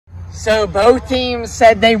So both teams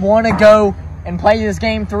said they want to go and play this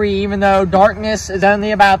game 3, even though darkness is only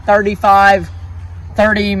about 30,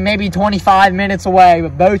 maybe 25 minutes away,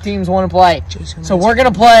 but both teams want to play. So we're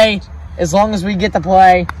going to play as long as we get to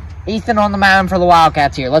play. Ethan on the mound for the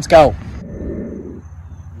Wildcats here. Let's go.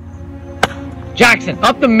 Jackson,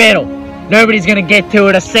 up the middle. Nobody's going to get to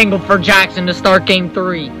it. A single for Jackson to start game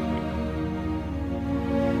 3.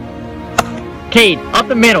 Cade, up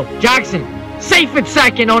the middle. Jackson, safe at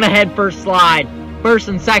second on a head first slide. First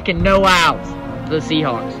and second, no outs to the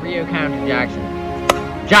Seahawks. Rio counter Jackson.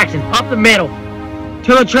 Jackson, up the middle.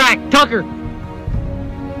 To the track, Tucker.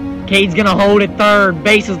 Cade's going to hold at third.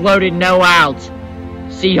 Bases loaded, no outs.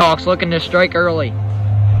 Seahawks looking to strike early.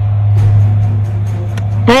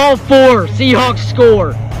 Ball 4, Seahawks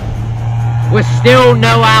score. With still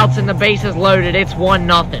no outs and the bases loaded, it's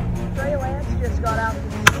 1-0.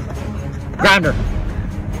 Grounder.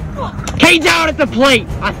 Cade's out at the plate,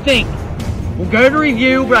 I think. We'll go to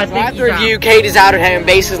review, but I think after review, Cade is out at home.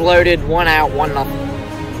 Bases loaded, 1 out, 1-0.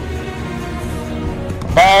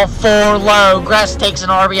 Ball 4 low. Gress takes an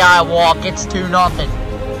RBI walk. It's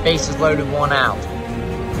 2-0. Bases loaded, 1 out.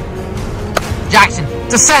 Jackson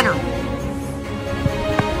to center.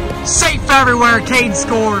 Safe everywhere. Cade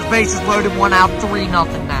scores. Bases loaded, 1 out, 3-0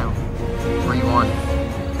 now. 3-1.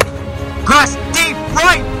 Gress deep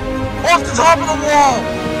right. Off the top of the wall.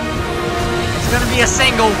 It's going to be a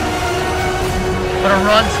single. But a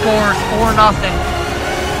run scores, 4-0.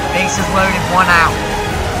 Bases loaded, 1 out.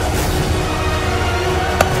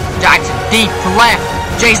 Jackson deep to left.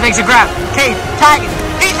 Jace makes a grab. Cade tagging.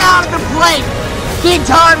 He's out of the plate. Big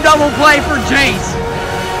time double play for Jace.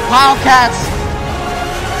 Wildcats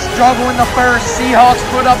struggle in the first. Seahawks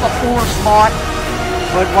put up a 4 spot.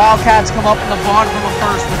 But Wildcats come up in the bottom of the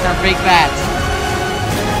first with their big bats.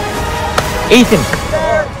 Ethan.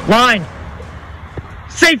 Line.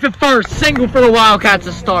 Safe at first. Single for the Wildcats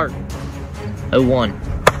to start. 0-1.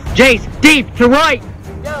 Jace deep to right.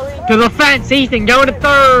 To the fence. Ethan going to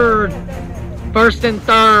third. First and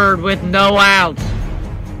third with no outs.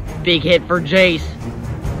 Big hit for Jace.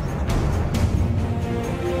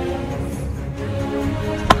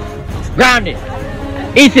 Grounded.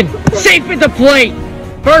 Ethan safe at the plate.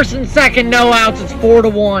 First and second, no outs. It's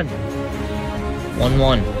 4-1.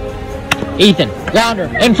 1-1. Ethan, grounder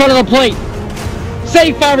in front of the plate.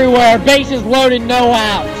 Safe everywhere. Bases loaded, no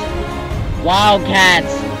outs.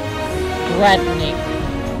 Wildcats threatening.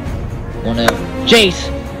 1-0. Jace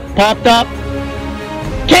popped up.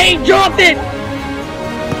 Cade dropped it.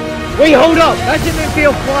 Wait, hold up. That's an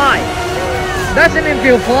infield fly. That's an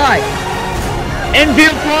infield fly.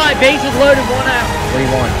 Infield fly. Bases loaded, 1 out.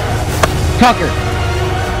 3-1. Tucker.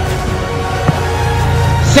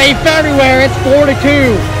 Safe everywhere. It's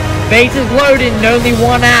 4-2. Bases loaded and only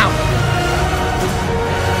 1 out.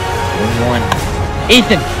 1-1.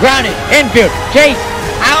 Ethan grounded. Infield. Jace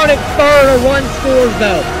out at third. A run scores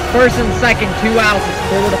though. First and second, 2 outs. It's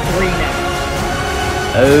 4-3 now.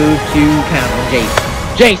 0-2 count on Jace.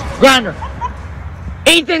 Jace, grounder.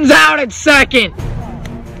 Ethan's out at second.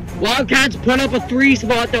 Wildcats put up a 3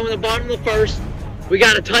 spot though in the bottom of the first. We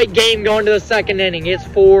got a tight game going to the second inning. It's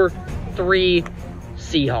 4-3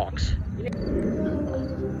 Seahawks.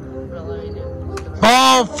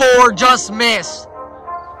 Ball 4 just missed.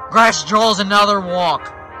 Gress draws another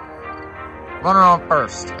walk. Runner on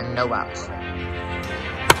first and no outs.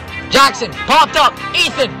 Jackson popped up.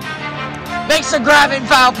 Ethan makes a grab in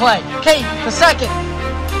foul play. Cade to second.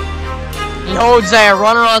 He holds there.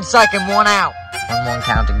 Runner on second, 1 out. 1-1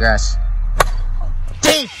 count to Gress.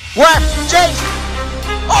 Deep left. Jace.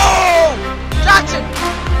 Oh! Jackson.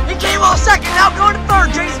 He came off second. Now going to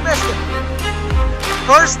third. Jace missed it.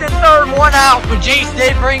 First and third, 1 out. But Jace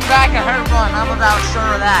did bring back a home run. I'm about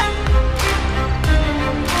sure of that.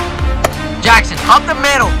 Jackson up the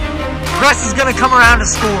middle. Gress is going to come around to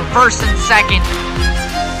score. First and second.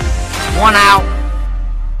 1 out.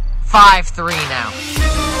 5-3 now.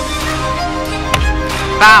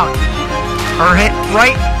 Foul. Or hit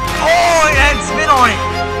right. Oh, it had spin on it.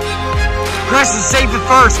 Gress is safe at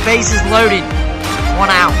first. Bases loaded. 1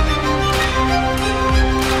 out.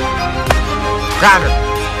 Grounder.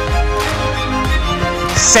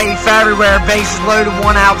 Safe everywhere. Bases loaded.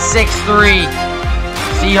 1 out. 6-3.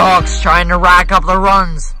 Seahawks trying to rack up the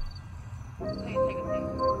runs.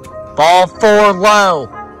 Ball 4 low.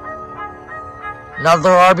 Another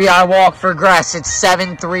RBI walk for Gress. It's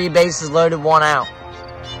 7-3. Bases loaded. 1 out.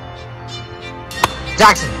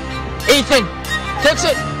 Jackson. Ethan. Takes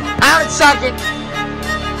it. Out at second.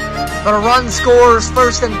 But a run scores.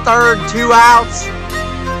 First and third. 2 outs.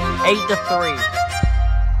 8-3.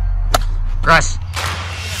 Gress.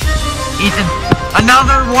 Ethan.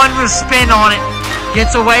 Another one with spin on it.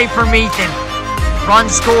 Gets away from Ethan. Run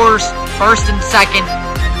scores, first and second.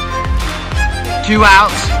 2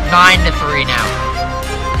 outs, 9-3 now.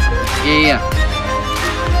 Yeah.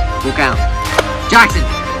 Full count. Jackson,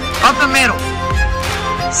 up the middle.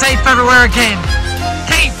 Safe everywhere again.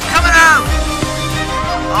 Keith, coming out.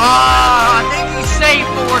 Oh, I think he's safe,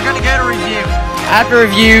 but we're going to get a review. after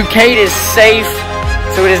review, Kate is safe,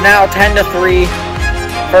 so it is now 10-3,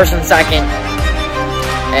 first and second.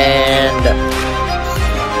 And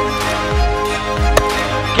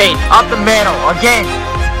Kate, up the middle, again.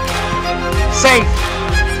 Safe.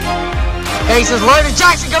 Bases loaded,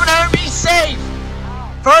 Jackson coming out and be safe.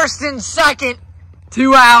 First and second,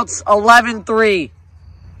 2 outs, 11-3.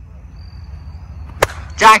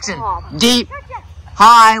 Jackson, deep,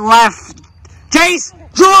 high, left. Chase,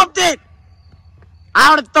 dropped it!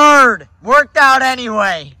 Out at third. Worked out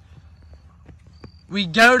anyway. We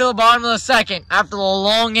go to the bottom of the second. After the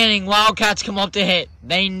long inning, Wildcats come up to hit.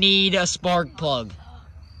 They need a spark plug.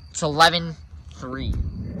 It's 11-3.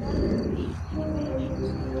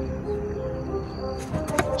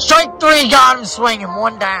 Strike three, got him swinging.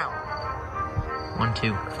 1 down.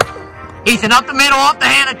 1-2. Ethan up the middle, off the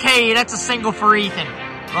hand of Cade. That's a single for Ethan.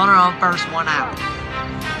 Runner on first, 1 out.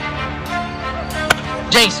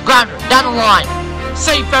 Jace, grounder, down the line.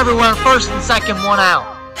 Safe everywhere, first and second, 1 out.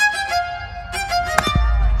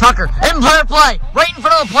 Tucker, in play, right in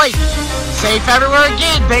front of the plate. Safe everywhere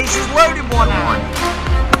again, bases loaded, 1 out.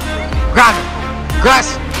 Grounder,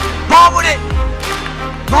 Gress, ball with it.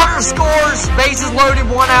 Runner scores, bases loaded,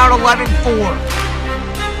 1 out, 11-4.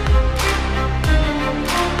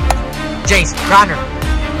 Jace, grounder.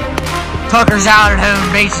 Tucker's out at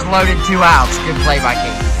home, bases loaded, 2 outs. Good play by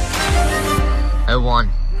Kate. 0-1.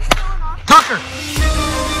 Tucker.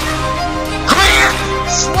 Clear.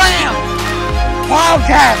 Slam.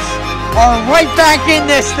 Wildcats are right back in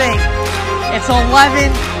this thing. It's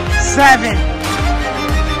 11-7.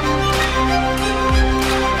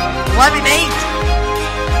 11-8.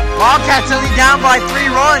 Wildcats only down by 3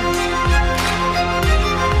 runs.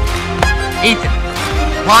 Ethan.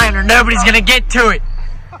 Liner, nobody's gonna get to it.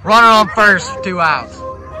 Runner on first, 2 outs.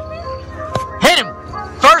 Hit him.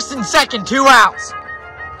 First and second, 2 outs.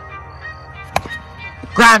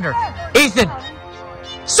 Grounder. Ethan.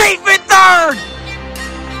 Safe at third.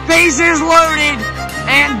 Bases loaded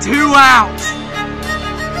and 2 outs.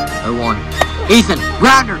 0-1. Ethan.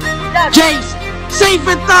 Grounder. Jace. Safe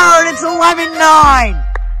at third. It's 11-9.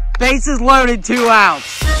 Bases loaded, 2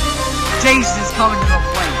 outs. Jace is coming to the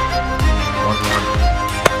plate. 1-1.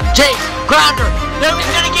 Jace. Grounder.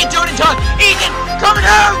 Nobody's gonna get to it in time. Ethan. Coming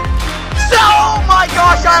home. So, oh my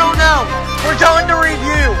gosh, I don't know. We're going to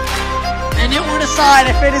review. And it will decide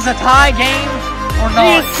if it is a tie game or not.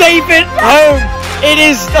 He is safe at home. It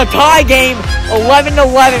is a tie game.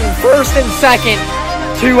 11-11, first and second.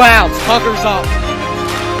 2 outs. Tucker's up.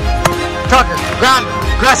 Tucker, grounder.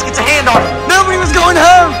 Gress gets a hand on it. Nobody was going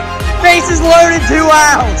home. Bases loaded, 2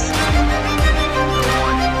 outs.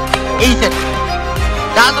 Ethan.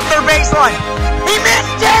 Down the third baseline. He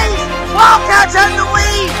missed Jace. Wildcats have the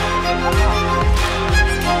lead.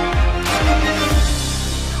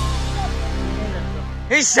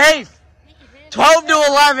 He's safe.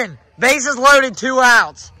 12-11. Bases loaded, 2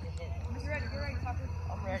 outs.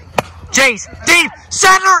 Jace, deep,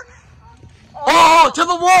 center. Oh, to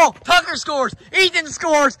the wall. Tucker scores. Ethan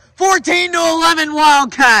scores. 14-11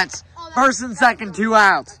 Wildcats. First and second, 2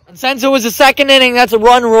 outs. And since it was the second inning, that's a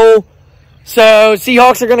run rule. So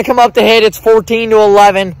Seahawks are going to come up to hit. It's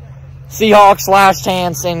 14-11. Seahawks last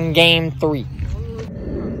chance in game 3.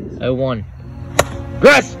 0-1.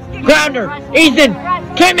 Gress, grounder, Ethan,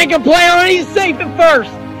 can't make a play on it, he's safe at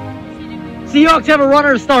first. Seahawks have a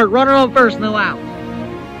runner to start, runner on first, no out.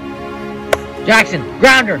 Jackson,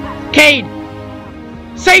 grounder, Cade,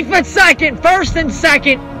 safe at second, first and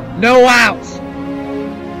second, no outs.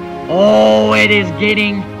 Oh, it is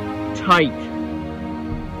getting tight.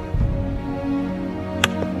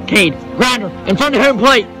 Cade, grounder, in front of home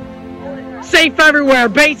plate. Safe everywhere,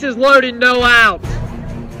 bases loaded, no outs.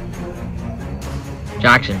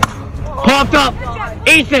 Jackson. Popped up.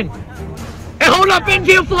 Ethan. And hold up,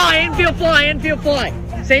 infield fly, infield fly, infield fly.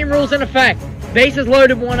 Same rules in effect. Bases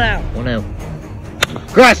loaded, 1 out. 1 out.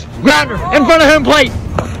 Gress, grounder, in front of home plate.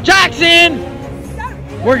 Jackson!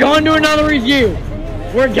 We're going to another review.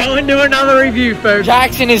 We're going to another review, folks.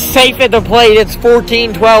 Jackson is safe at the plate. It's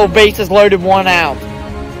 14-12, bases loaded, 1 out.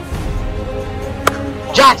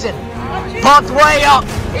 Jackson. Pumped way up.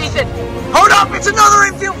 Ethan. Hold up, it's another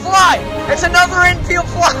infield fly. It's another infield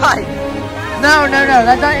fly. No, it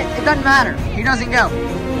doesn't matter. He doesn't go.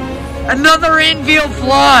 Another infield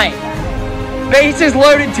fly. Bases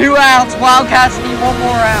loaded, 2 outs. Wildcats need 1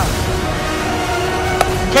 more out.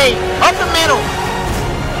 Cade, up the middle.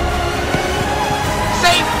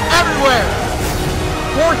 Safe everywhere.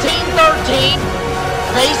 14-13.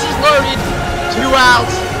 Bases loaded, 2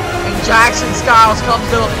 outs. And Jackson Skiles comes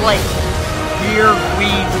to the plate. Here we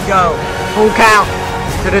go. Full count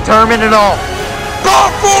to determine it all. Ball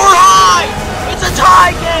 4 high. It's a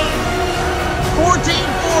tie game.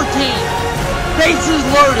 14-14. Bases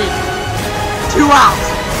loaded. 2 outs.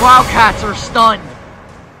 Wildcats are stunned.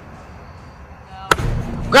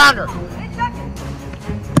 Grounder.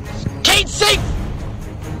 Cade safe.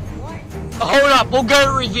 Hold up. We'll go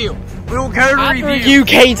to review. We will go to After review.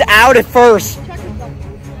 Cade's out at first.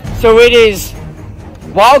 So it is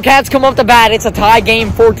Wildcats come up to bat. It's a tie game,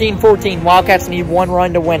 14-14. Wildcats need 1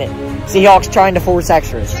 run to win it. Seahawks trying to force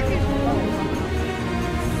extras.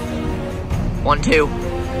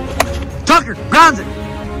 1-2. Tucker grounds it.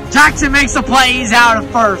 Jackson makes the play. He's out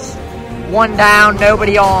at first. 1 down,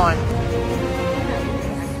 nobody on.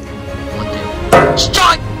 1-2.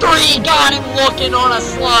 Strike 3. Got him looking on a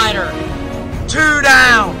slider. 2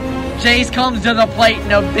 down. Jace comes to the plate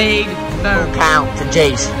in a big no count to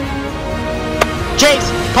Jace.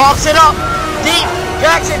 Jace pops it up. Deep.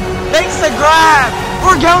 Jackson makes the grab.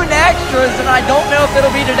 We're going to extras, and I don't know if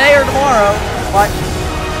it'll be today or tomorrow, but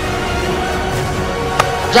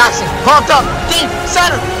Jackson pumped up. Deep.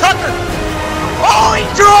 Center. Tucker. Oh, he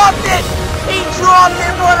dropped it. He dropped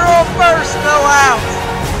it. Runner on first. No outs.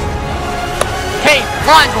 Cade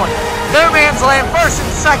lines one. No man's land. First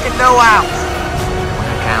and second. No outs. On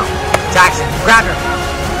the count. Jackson. Grounder.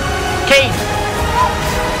 Cade.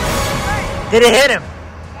 Did it hit him?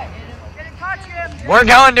 We're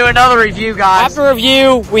going to another review, guys. after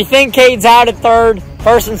review, we think Cade's out at third.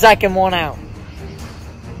 First and second, 1 out.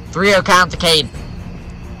 3-0 count to Cade.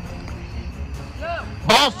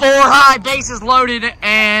 Ball 4 high, bases loaded,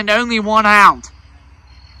 and only 1 out.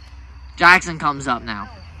 Jackson comes up now.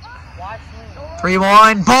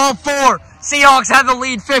 3-1, ball 4. Seahawks have the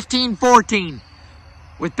lead 15-14.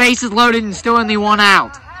 With bases loaded and still only 1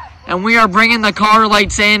 out. And we are bringing the car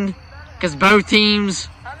lights in because both teams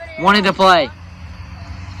wanted to play.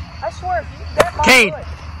 I swear, Cade,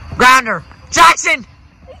 grounder, Jackson,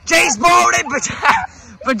 Jace bowled it,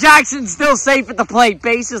 but Jackson's still safe at the plate.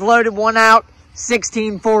 Bases loaded, 1 out,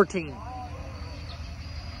 16-14.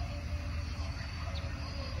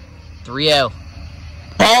 3-0.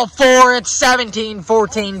 Ball 4 at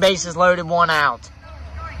 17-14, bases loaded, 1 out.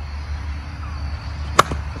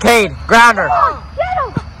 Cade, grounder.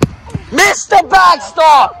 Missed the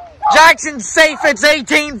backstop. Jackson's safe, it's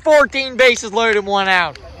 18-14, bases loaded, 1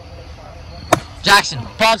 out. Jackson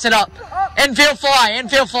pops it up. Infield fly,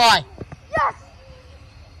 infield fly. Yes.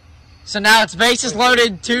 So now it's bases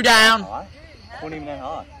loaded, 2 down. Wasn't even that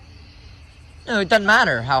high. No, it doesn't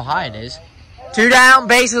matter how high it is. 2 down,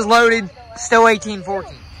 bases loaded, still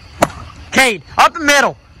 18-14. Cade, up the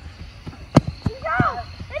middle.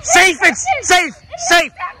 Safe, it's safe,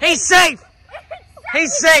 safe. He's safe.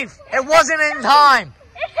 He's safe. It wasn't in time.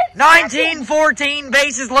 19-14,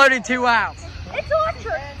 bases loaded, 2 outs. It's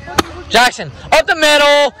electric. Jackson, up the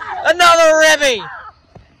middle, another ribby.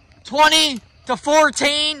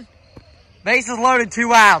 20-14, bases loaded,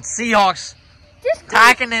 2 outs. Seahawks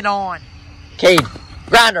tacking it on. Cade,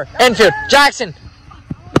 grounder, infield, Jackson.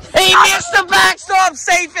 He missed the backstop,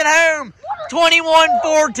 safe at home.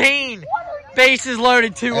 21-14, bases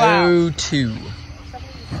loaded, 2 outs. 0-2.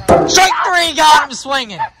 Strike 3, got him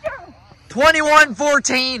swinging.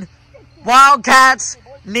 21-14, Wildcats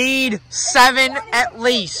need 7 at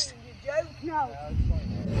least.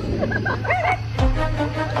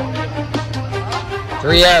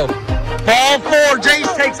 3-0. Ball 4,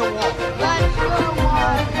 Jace takes a walk.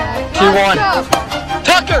 2-1.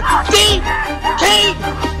 Tucker, deep, Cade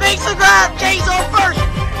makes the grab. Cade's on first.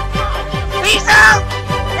 He's out.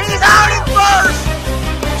 He's out at first.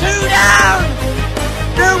 2 down.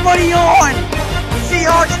 Nobody on.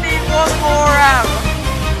 Seahawks need 1 more out.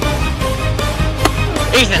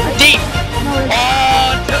 Ethan, deep.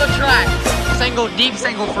 Oh, to the track. Single, deep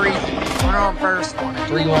single for Ethan. Runner on first.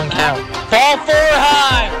 3-1 count. Ball 4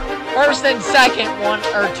 high. First and second,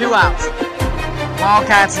 2 outs.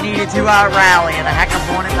 Wildcats need a 2-out rally and a heck of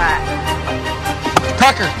one at that.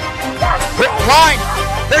 Tucker. Line.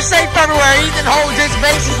 They're safe everywhere. Ethan holds his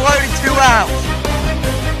bases loaded, 2 outs.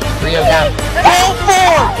 3-0 count. Ball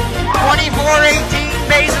 4. 24-18,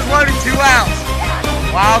 bases loaded, 2 outs.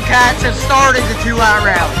 Wildcats have started the 2-out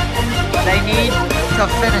rally. They need to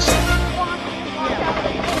finish it.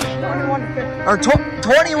 Or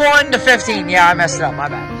 21-15. Yeah, I messed it up. My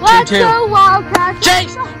bad. Let's 2-2. go, Wildcats.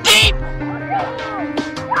 Jace, deep.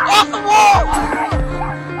 Off the wall!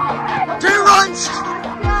 2 runs!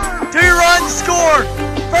 2 runs score!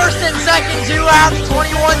 First and second, 2 outs,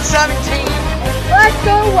 21-17. Let's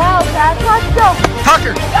go, Wildcats. Let's go.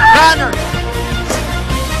 Tucker, Banner.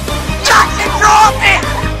 Johnson, drop it!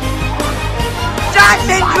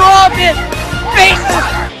 Johnson, drop it!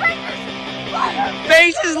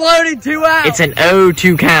 Bases loaded, 2 outs. It's an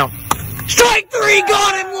 0-2 count. Strike 3,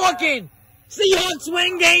 got him looking! Seahawks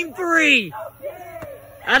win game 3.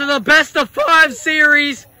 Out of the best of 5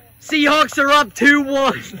 series, Seahawks are up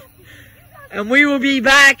 2-1. And we will be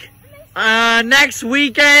back next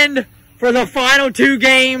weekend for the final 2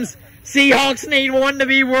 games. Seahawks need 1 to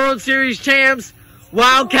be World Series champs.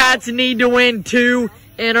 Wildcats need to win 2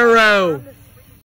 in a row.